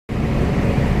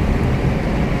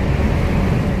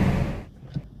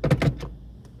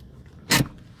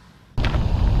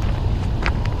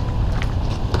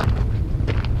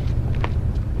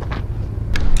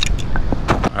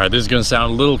Alright, this is gonna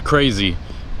sound a little crazy,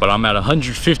 but I'm at a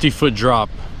 150-foot drop.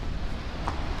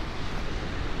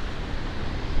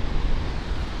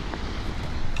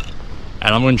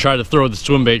 And I'm gonna try to throw the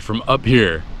swim bait from up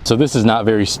here. So this is not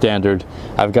very standard.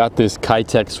 I've got this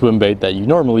Kitech swim bait that you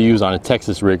normally use on a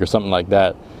Texas rig or something like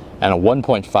that, and a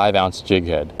 1.5 ounce jig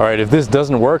head. All right, if this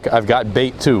doesn't work, I've got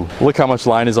bait too. Look how much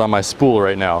line is on my spool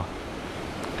right now.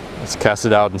 Let's cast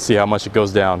it out and see how much it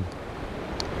goes down.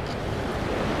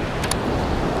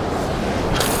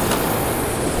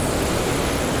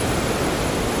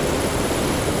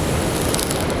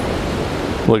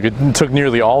 Look, it took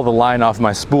nearly all the line off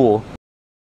my spool.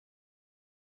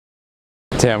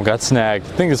 Damn, got snagged. I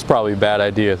think it's probably a bad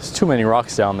idea. There's too many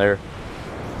rocks down there.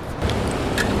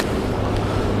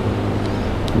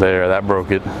 There, that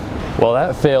broke it. Well,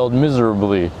 that failed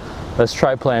miserably. Let's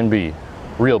try plan B,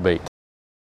 reel bait.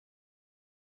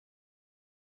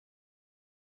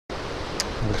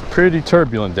 It's pretty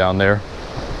turbulent down there.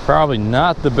 Probably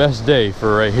not the best day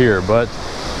for right here, but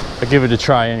I'll give it a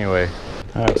try anyway.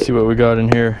 All right, see what we got in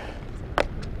here.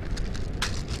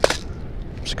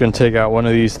 Just gonna take out one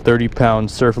of these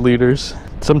 30-pound surf leaders.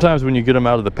 Sometimes when you get them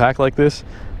out of the pack like this,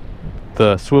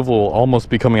 the swivel will almost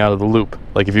be coming out of the loop.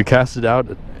 Like if you cast it out,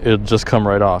 it'll just come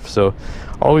right off. So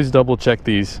always double check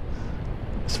these,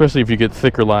 especially if you get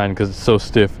thicker line because it's so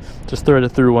stiff. Just thread it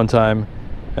through one time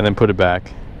and then put it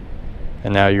back.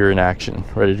 And now you're in action,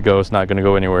 ready to go. It's not gonna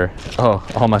go anywhere. Oh,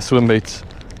 all my swim baits.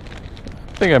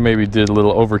 I think I maybe did a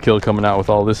little overkill coming out with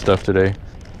all this stuff today.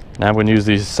 Now I'm gonna use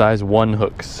these size 1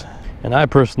 hooks. And I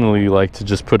personally like to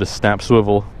just put a snap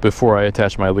swivel before I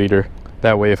attach my leader.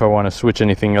 That way if I want to switch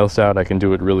anything else out, I can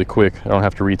do it really quick. I don't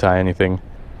have to retie anything.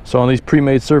 So on these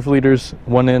pre-made surf leaders,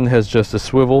 one end has just a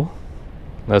swivel.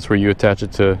 That's where you attach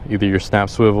it to either your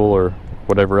snap swivel or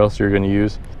whatever else you're going to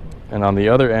use. And on the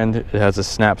other end, it has a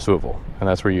snap swivel, and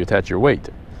that's where you attach your weight.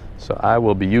 So I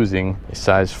will be using a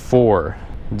size 4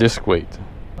 disc weight.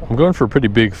 I'm going for a pretty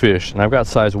big fish, and I've got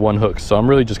size 1 hooks, so I'm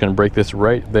really just going to break this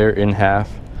right there in half.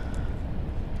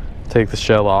 Take the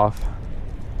shell off.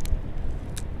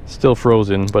 Still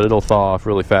frozen, but it'll thaw off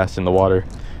really fast in the water.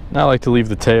 Now I like to leave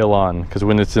the tail on, because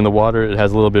when it's in the water, it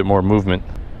has a little bit more movement.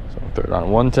 So I'll throw it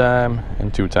on 1 time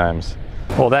and 2 times.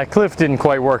 Well, that cliff didn't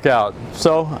quite work out,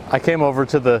 so I came over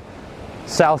to the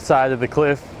south side of the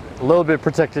cliff, a little bit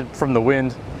protected from the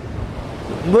wind.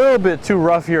 A little bit too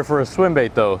rough here for a swim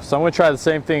bait though, so I'm going to try the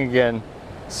same thing again.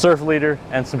 Surf leader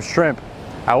and some shrimp.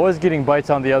 I was getting bites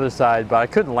on the other side, but I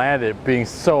couldn't land it being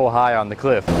so high on the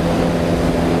cliff.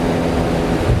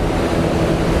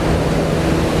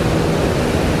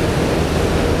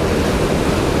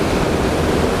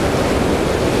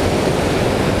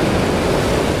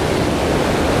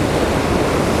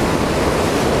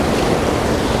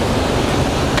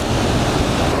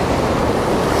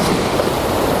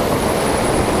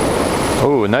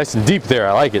 Oh, nice and deep there.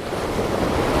 I like it.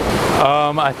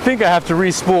 I think I have to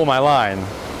re-spool my line.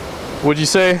 Would you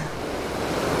say?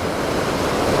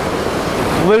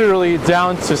 Literally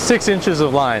down to 6 inches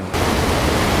of line.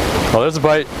 Oh, there's a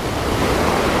bite.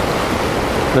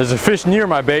 There's a fish near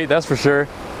my bait, that's for sure.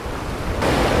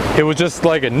 It was just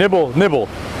like a nibble.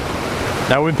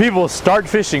 Now when people start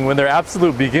fishing, when they're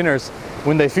absolute beginners,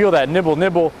 when they feel that nibble,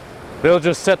 they'll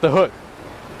just set the hook.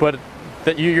 But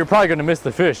you're probably going to miss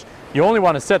the fish. You only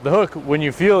want to set the hook when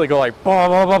you feel it go like bah,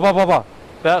 bah, bah, bah, bah, bah.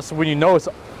 That's when you know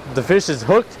the fish is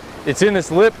hooked, it's in its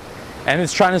lip, and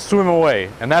it's trying to swim away.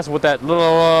 And that's what that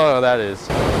is.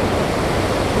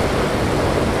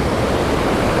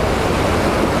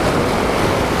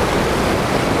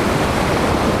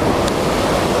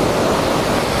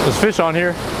 There's fish on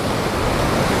here.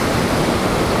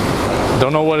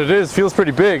 Don't know what it is, feels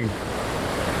pretty big.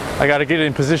 I gotta get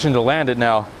in position to land it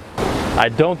now. I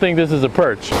don't think this is a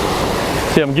perch.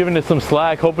 See, I'm giving it some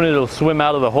slack, hoping it'll swim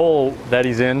out of the hole that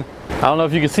he's in. I don't know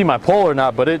if you can see my pole or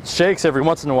not, but it shakes every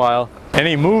once in a while.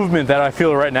 Any movement that I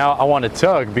feel right now, I want to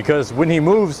tug, because when he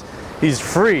moves, he's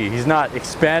free. He's not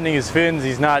expanding his fins,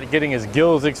 he's not getting his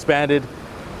gills expanded.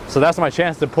 So that's my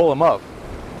chance to pull him up.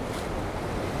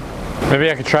 Maybe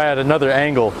I could try at another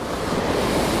angle.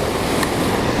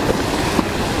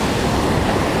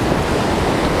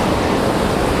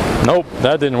 Nope,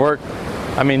 that didn't work.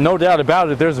 I mean, no doubt about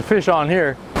it, there's a fish on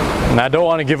here, and I don't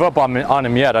want to give up on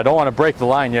him yet. I don't want to break the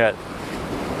line yet.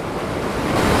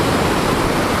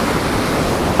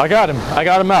 I got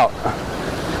him out.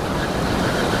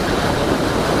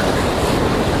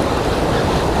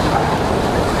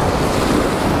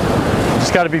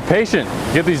 Just got to be patient.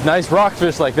 Get these nice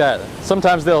rockfish like that.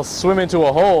 Sometimes they'll swim into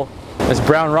a hole. It's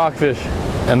brown rockfish.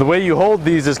 And the way you hold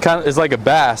these is like a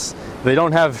bass. They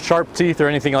don't have sharp teeth or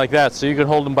anything like that, so you can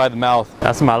hold them by the mouth.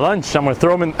 That's my lunch. I'm gonna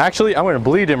throw him in. Actually, I'm gonna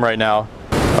bleed him right now.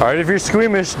 All right, if you're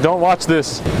squeamish, don't watch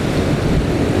this.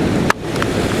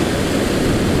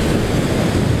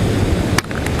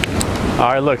 All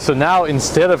right, look, so now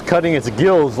instead of cutting its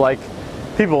gills like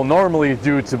people normally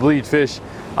do to bleed fish,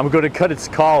 I'm going to cut its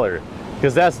collar,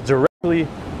 because that's directly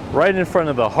right in front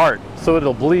of the heart, so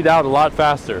it'll bleed out a lot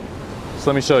faster. So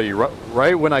let me show you.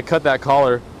 Right when I cut that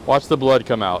collar, watch the blood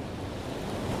come out.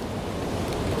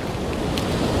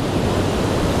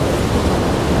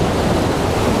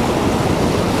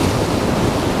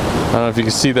 I don't know if you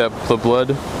can see that, the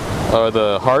blood or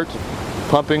the heart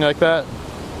pumping like that.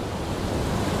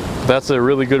 That's a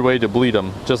really good way to bleed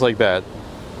them, just like that.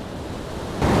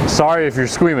 Sorry if you're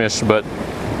squeamish, but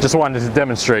just wanted to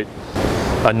demonstrate.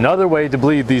 Another way to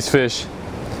bleed these fish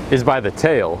is by the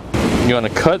tail. You're going to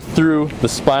cut through the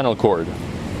spinal cord.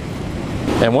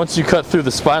 And once you cut through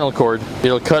the spinal cord,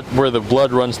 it'll cut where the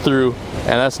blood runs through,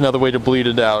 and that's another way to bleed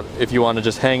it out. If you want to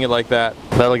just hang it like that,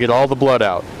 that'll get all the blood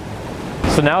out.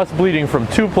 So now it's bleeding from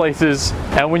 2 places,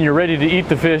 and when you're ready to eat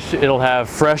the fish, it'll have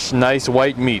fresh, nice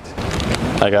white meat.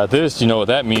 I got this, you know what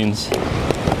that means.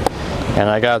 And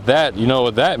I got that, you know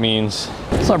what that means.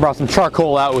 So I brought some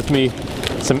charcoal out with me,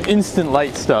 some instant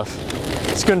light stuff.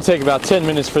 It's gonna take about 10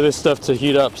 minutes for this stuff to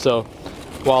heat up, so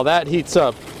while that heats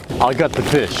up, I'll gut the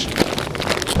fish.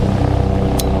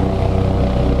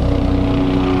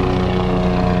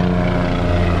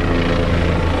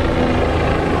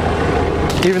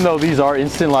 Even though these are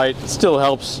instant light, it still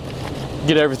helps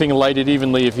get everything lighted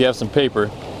evenly if you have some paper.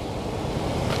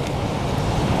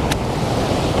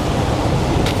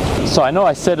 So I know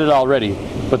I said it already,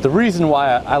 but the reason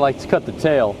why I like to cut the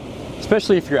tail,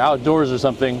 especially if you're outdoors or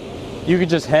something, you can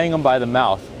just hang them by the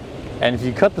mouth. And if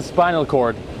you cut the spinal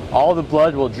cord, all the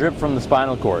blood will drip from the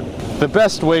spinal cord. The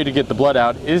best way to get the blood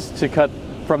out is to cut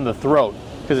from the throat,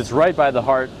 because it's right by the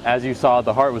heart. As you saw,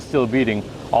 the heart was still beating.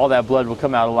 All that blood will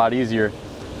come out a lot easier.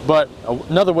 But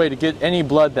another way to get any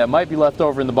blood that might be left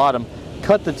over in the bottom,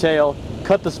 cut the tail,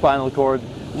 cut the spinal cord,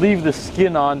 leave the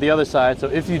skin on the other side, so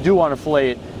if you do want to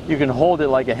fillet it, you can hold it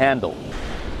like a handle.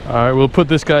 All right, we'll put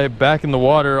this guy back in the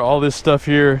water. All this stuff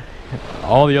here,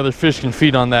 all the other fish can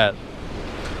feed on that.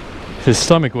 His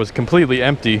stomach was completely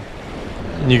empty.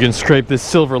 And you can scrape this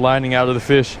silver lining out of the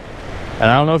fish. And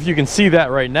I don't know if you can see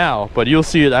that right now, but you'll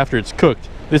see it after it's cooked.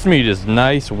 This meat is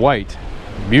nice, white,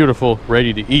 beautiful,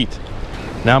 ready to eat.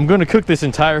 Now I'm going to cook this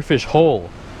entire fish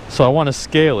whole, so I want to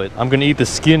scale it. I'm going to eat the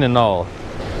skin and all.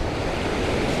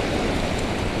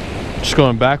 Just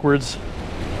going backwards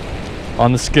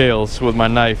on the scales with my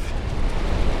knife,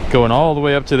 going all the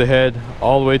way up to the head,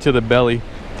 all the way to the belly,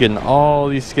 getting all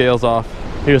these scales off.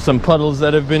 Here's some puddles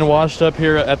that have been washed up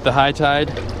here at the high tide.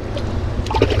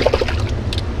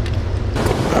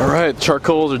 All right,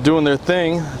 charcoals are doing their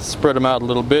thing. Spread them out a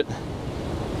little bit.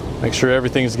 Make sure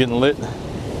everything's getting lit.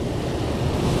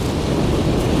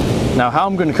 Now how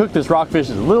I'm going to cook this rockfish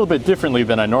is a little bit differently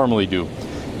than I normally do.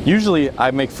 Usually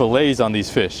I make fillets on these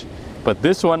fish, but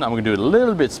this one I'm going to do it a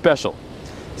little bit special.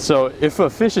 So if a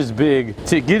fish is big,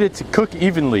 to get it to cook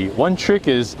evenly, one trick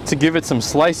is to give it some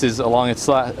slices along its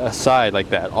side like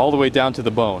that, all the way down to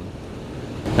the bone.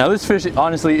 Now this fish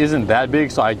honestly isn't that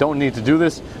big, so I don't need to do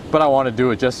this, but I want to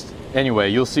do it just anyway.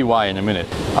 You'll see why in a minute.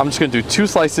 I'm just going to do 2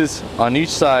 slices on each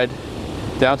side,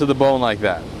 down to the bone like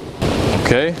that.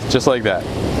 Okay, just like that.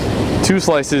 2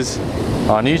 slices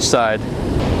on each side.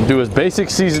 Do as basic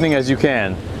seasoning as you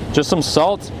can. Just some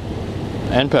salt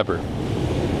and pepper.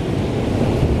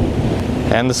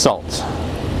 And the salt.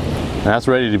 And that's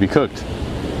ready to be cooked.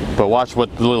 But watch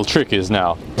what the little trick is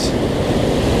now.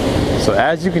 So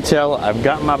as you can tell, I've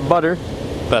got my butter.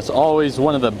 That's always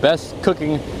one of the best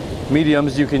cooking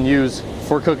mediums you can use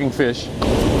for cooking fish.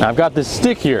 Now I've got this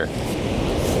stick here.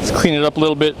 Let's clean it up a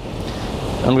little bit.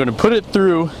 I'm going to put it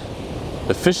through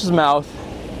the fish's mouth,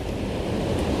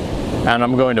 and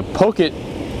I'm going to poke it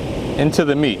into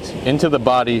the meat, into the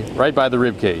body, right by the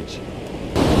rib cage.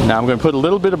 Now I'm going to put a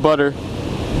little bit of butter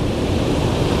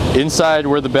inside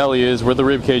where the belly is, where the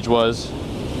rib cage was,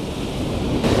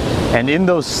 and in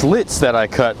those slits that I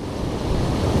cut,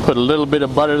 put a little bit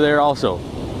of butter there also.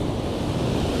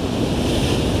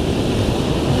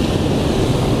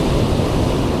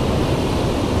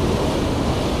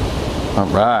 All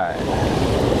right.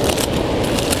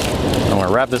 I'm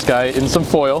gonna wrap this guy in some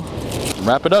foil,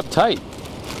 wrap it up tight.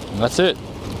 And that's it.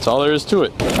 That's all there is to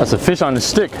it. That's a fish on a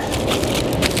stick.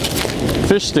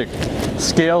 Fish stick.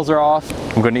 Scales are off.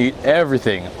 I'm gonna eat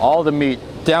everything, all the meat,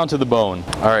 down to the bone.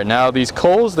 All right, now these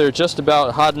coals, they're just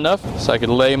about hot enough so I can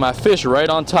lay my fish right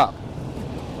on top.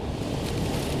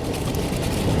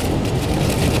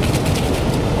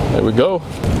 There we go.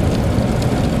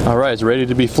 All right, it's ready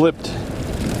to be flipped.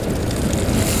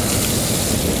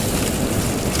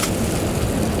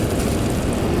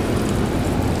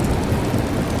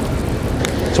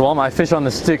 So while my fish on the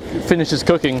stick finishes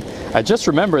cooking, I just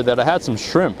remembered that I had some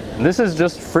shrimp. And this is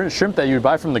just shrimp that you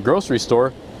buy from the grocery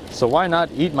store. So why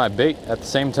not eat my bait at the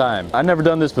same time? I've never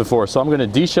done this before, so I'm gonna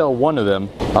deshell one of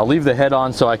them. I'll leave the head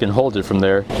on so I can hold it from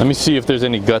there. Let me see if there's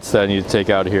any guts that I need to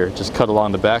take out of here. Just cut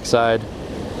along the backside.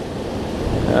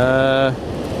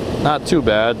 Not too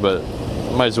bad, but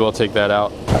might as well take that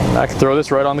out. I can throw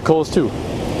this right on the coals too.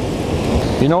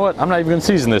 You know what? I'm not even gonna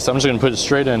season this. I'm just gonna put it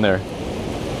straight in there.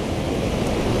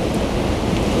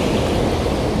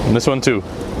 And this one too.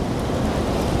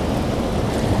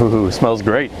 Ooh, smells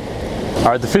great. All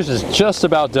right, the fish is just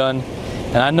about done,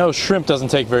 and I know shrimp doesn't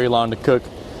take very long to cook.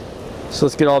 So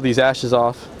let's get all these ashes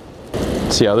off.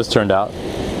 See how this turned out.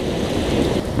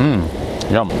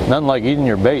 Yum. Nothing like eating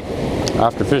your bait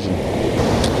after fishing.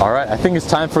 All right, I think it's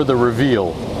time for the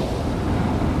reveal.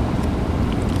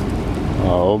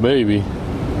 Oh baby.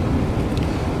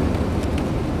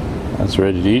 That's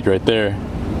ready to eat right there.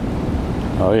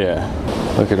 Oh yeah.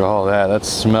 Look at all that. That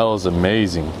smells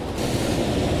amazing.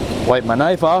 Wipe my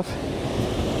knife off.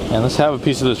 And let's have a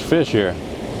piece of this fish here.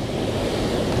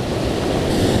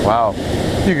 Wow,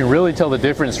 you can really tell the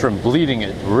difference from bleeding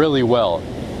it really well.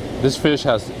 This fish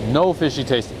has no fishy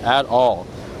taste at all.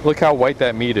 Look how white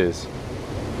that meat is.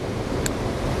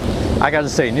 I gotta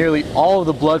say, nearly all of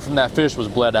the blood from that fish was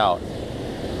bled out.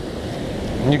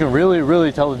 And you can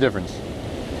really tell the difference.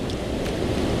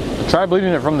 Try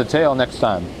bleeding it from the tail next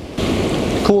time.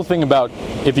 The cool thing about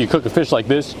if you cook a fish like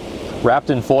this, wrapped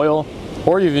in foil,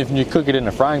 or even if you cook it in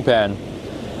a frying pan,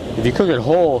 if you cook it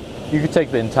whole, you can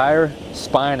take the entire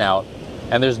spine out,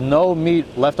 and there's no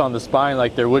meat left on the spine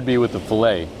like there would be with the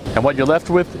fillet. And what you're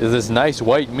left with is this nice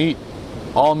white meat.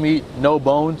 All meat, no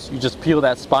bones. You just peel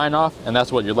that spine off, and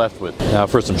that's what you're left with. Now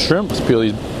for some shrimp, let's peel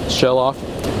the shell off.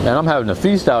 And I'm having a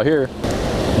feast out here.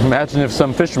 Imagine if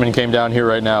some fisherman came down here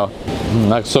right now.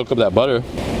 I could soak up that butter.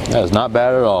 That is not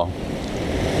bad at all.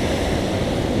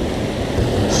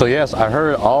 So yes, I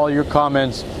heard all your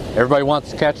comments. Everybody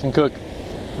wants to catch and cook.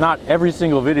 Not every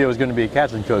single video is going to be a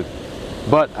catch and cook,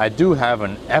 but I do have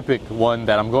an epic one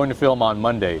that I'm going to film on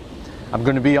Monday. I'm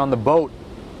going to be on the boat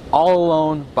all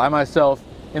alone by myself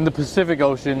in the Pacific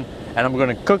Ocean, and I'm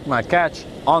going to cook my catch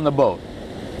on the boat.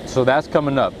 So that's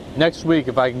coming up next week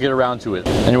if I can get around to it.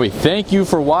 Anyway, thank you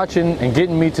for watching and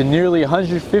getting me to nearly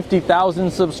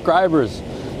 150,000 subscribers.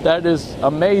 That is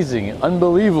amazing,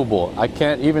 unbelievable. I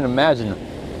can't even imagine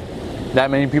that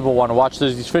many people want to watch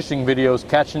these fishing videos,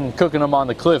 catching and cooking them on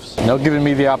the cliffs. You know, giving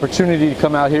me the opportunity to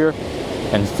come out here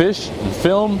and fish and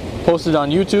film, post it on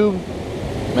YouTube.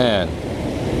 Man,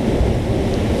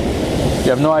 you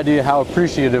have no idea how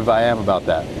appreciative I am about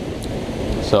that.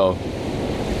 So,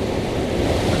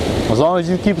 as long as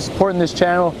you keep supporting this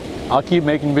channel, I'll keep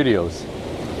making videos.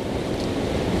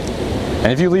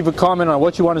 And if you leave a comment on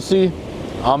what you want to see,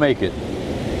 I'll make it.